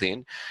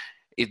everything,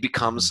 it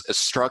becomes a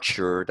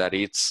structure that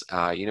it's,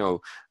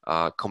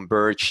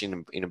 converged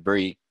in a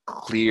very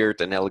clear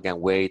and elegant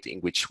way in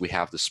which we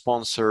have the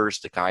sponsors,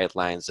 the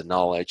guidelines, the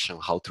knowledge on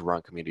how to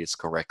run communities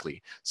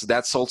correctly. So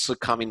that's also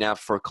coming up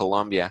for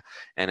Colombia,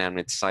 and I'm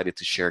excited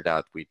to share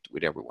that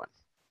with everyone.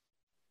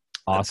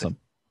 Awesome.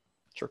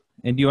 Sure.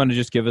 And do you want to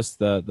just give us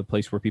the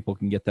place where people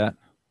can get that?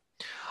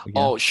 Again?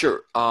 Oh,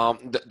 sure.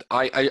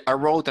 I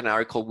wrote an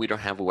article. We don't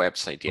have a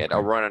website yet. I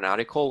wrote an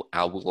article.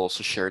 I will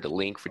also share the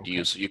link with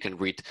you so you can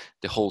read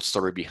the whole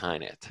story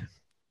behind it.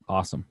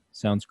 Awesome.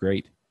 Sounds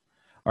great.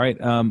 All right.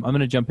 I'm going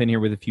to jump in here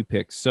with a few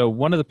picks. So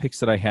one of the picks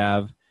that I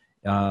have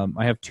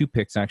two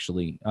picks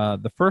actually.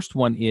 The first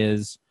one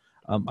is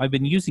I've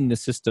been using the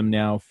system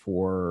now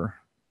for,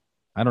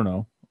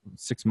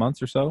 6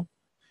 months or so.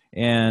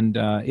 And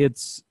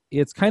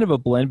it's kind of a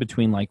blend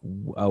between like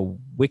a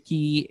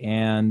wiki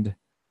and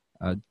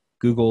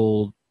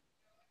Google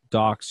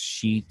Docs,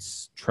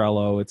 Sheets,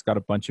 Trello. It's got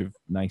a bunch of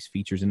nice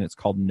features in it. It's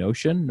called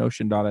Notion,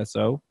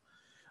 notion.so.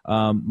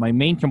 My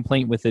main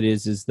complaint with it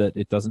is that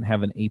it doesn't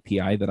have an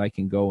API that I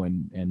can go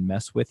and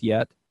mess with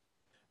yet.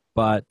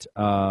 But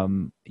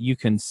you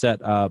can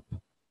set up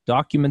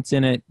documents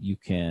in it. You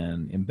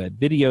can embed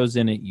videos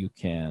in it. You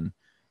can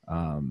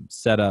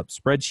set up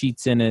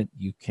spreadsheets in it.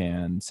 You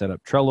can set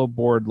up Trello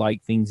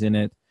board-like things in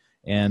it.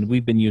 And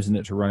we've been using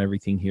it to run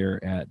everything here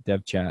at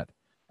DevChat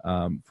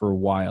for a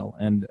while.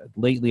 And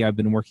lately I've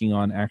been working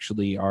on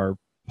actually our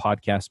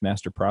podcast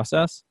master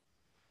process.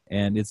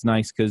 And it's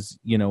nice because,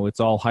 it's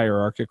all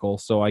hierarchical.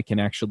 So I can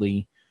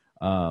actually,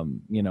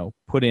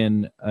 put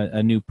in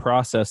a new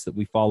process that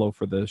we follow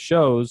for the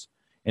shows,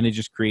 and it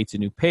just creates a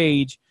new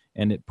page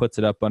and it puts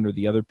it up under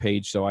the other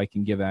page so I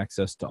can give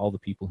access to all the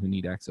people who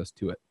need access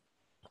to it.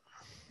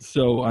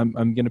 So I'm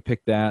going to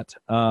pick that.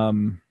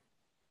 And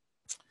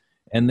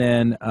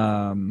then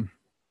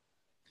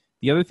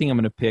the other thing I'm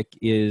going to pick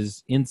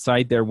is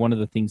inside there, one of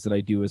the things that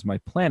I do is my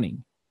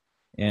planning.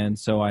 And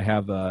so I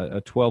have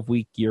a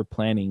 12-week year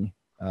planning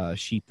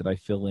sheet that I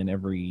fill in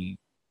every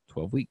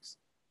 12 weeks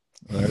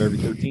or every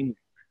 13.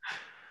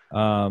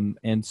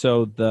 And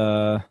so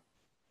the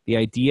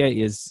idea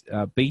is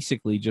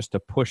basically just to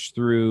push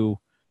through,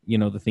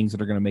 the things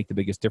that are going to make the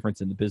biggest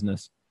difference in the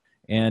business.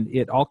 And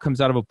it all comes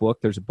out of a book.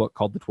 There's a book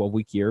called The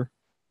 12-Week Year.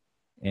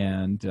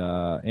 And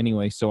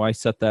anyway, so I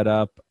set that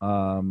up,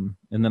 and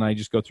then I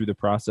just go through the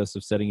process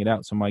of setting it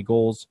out. So my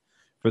goals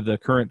for the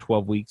current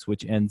 12 weeks,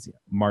 which ends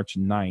March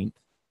 9th,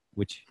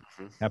 which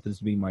happens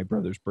to be my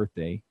brother's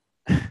birthday,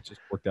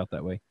 just worked out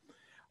that way.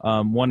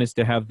 One is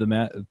to have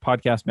the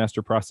podcast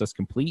master process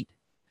complete.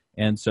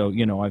 And so,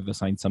 I've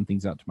assigned some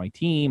things out to my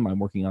team. I'm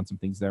working on some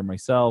things there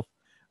myself.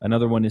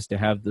 Another one is to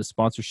have the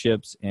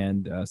sponsorships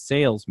and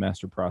sales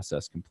master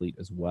process complete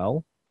as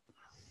well.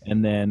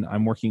 And then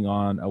I'm working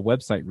on a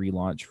website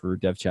relaunch for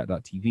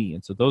devchat.tv.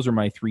 And so those are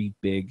my three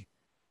big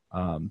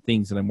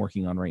things that I'm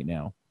working on right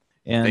now.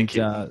 And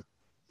the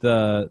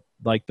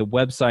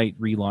website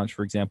relaunch,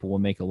 for example, will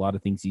make a lot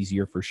of things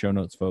easier for show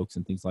notes folks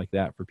and things like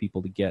that for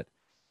people to get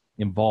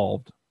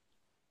involved.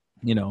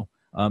 It'll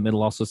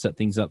also set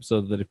things up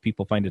so that if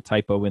people find a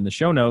typo in the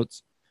show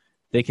notes,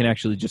 they can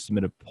actually just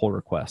submit a pull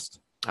request.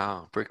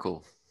 Oh, pretty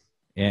cool.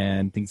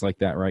 And things like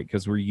that, right?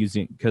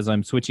 Because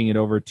I'm switching it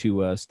over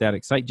to a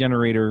static site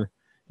generator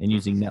and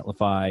using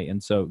Netlify.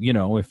 And so,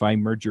 if I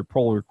merge your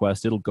pull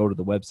request, it'll go to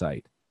the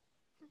website.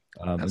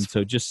 And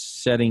so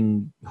just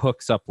setting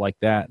hooks up like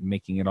that and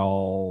making it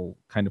all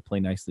kind of play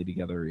nicely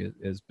together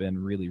has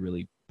been really,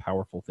 really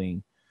powerful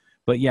thing.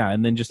 But yeah,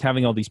 and then just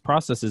having all these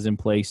processes in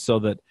place so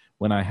that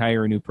when I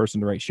hire a new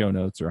person to write show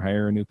notes or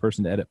hire a new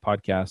person to edit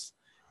podcasts,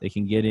 they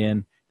can get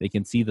in, they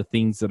can see the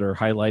things that are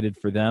highlighted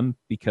for them,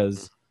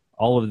 because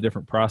all of the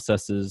different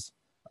processes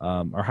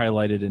are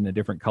highlighted in a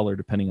different color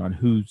depending on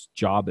whose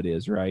job it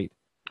is, right?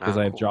 Because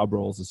I have job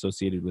roles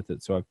associated with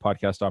it. So I have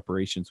podcast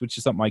operations, which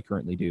is something I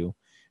currently do.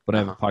 But I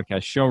have a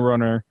podcast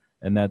showrunner,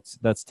 and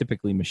that's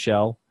typically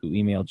Michelle, who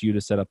emailed you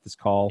to set up this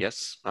call.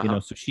 Yes.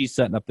 So she's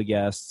setting up the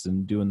guests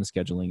and doing the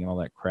scheduling and all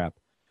that crap,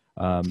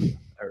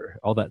 or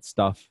all that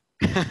stuff.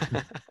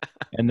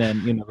 And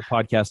then, the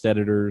podcast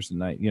editors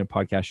and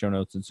podcast show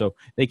notes. And so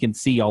they can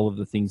see all of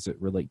the things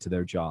that relate to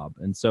their job.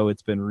 And so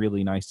it's been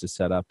really nice to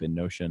set up in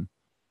Notion.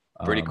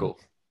 Pretty cool.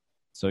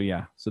 So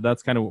yeah, so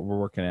that's kind of what we're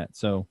working at.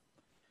 So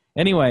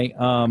anyway,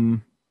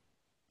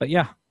 but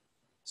yeah,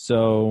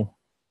 so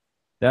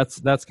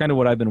that's kind of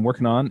what I've been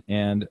working on.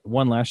 And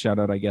one last shout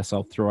out, I guess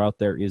I'll throw out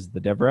there, is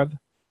the DevRev,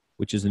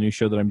 which is a new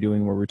show that I'm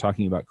doing where we're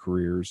talking about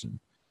careers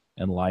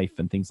and life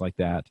and things like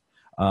that.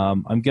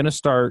 I'm going to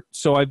start.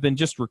 So I've been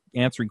just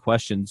answering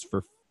questions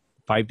for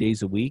 5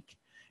 days a week.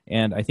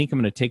 And I think I'm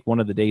going to take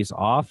one of the days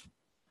off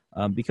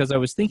because I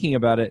was thinking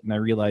about it and I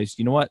realized,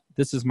 you know what?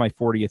 This is my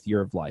 40th year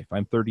of life.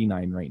 I'm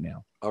 39 right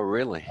now. Oh,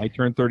 really? I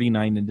turned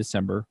 39 in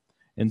December.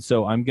 And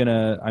so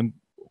I'm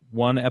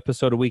one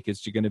episode a week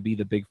is going to be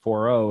the big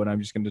 4-0. And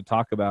I'm just going to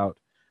talk about,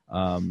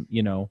 kind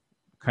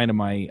of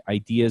my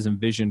ideas and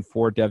vision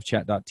for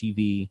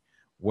devchat.tv,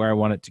 where I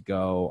want it to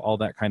go, all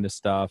that kind of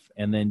stuff.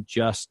 And then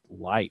just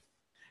life.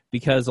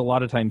 Because a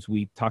lot of times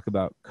we talk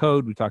about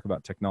code, we talk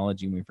about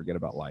technology, and we forget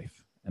about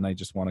life. And I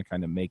just want to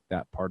kind of make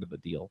that part of the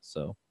deal.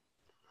 So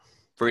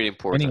pretty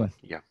important. Anyway.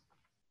 Yeah.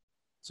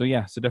 So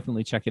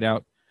definitely check it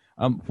out.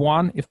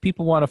 Juan, if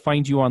people want to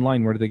find you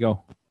online, where do they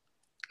go?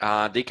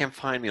 They can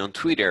find me on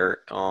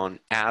Twitter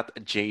on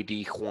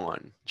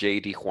 @JDJuan,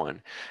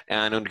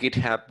 and on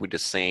GitHub with the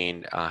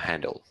same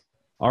handle.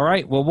 All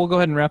right. Well, we'll go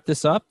ahead and wrap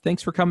this up.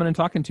 Thanks for coming and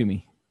talking to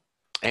me.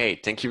 Hey,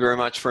 thank you very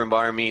much for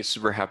inviting me.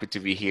 Super happy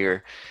to be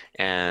here.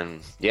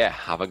 And yeah,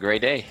 have a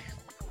great day.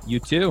 You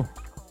too.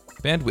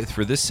 Bandwidth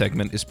for this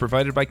segment is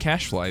provided by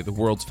CacheFly, the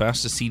world's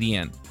fastest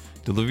CDN.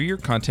 Deliver your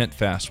content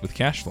fast with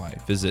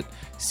CacheFly. Visit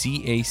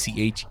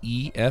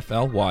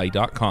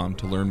CACHEFLY.com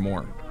to learn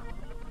more.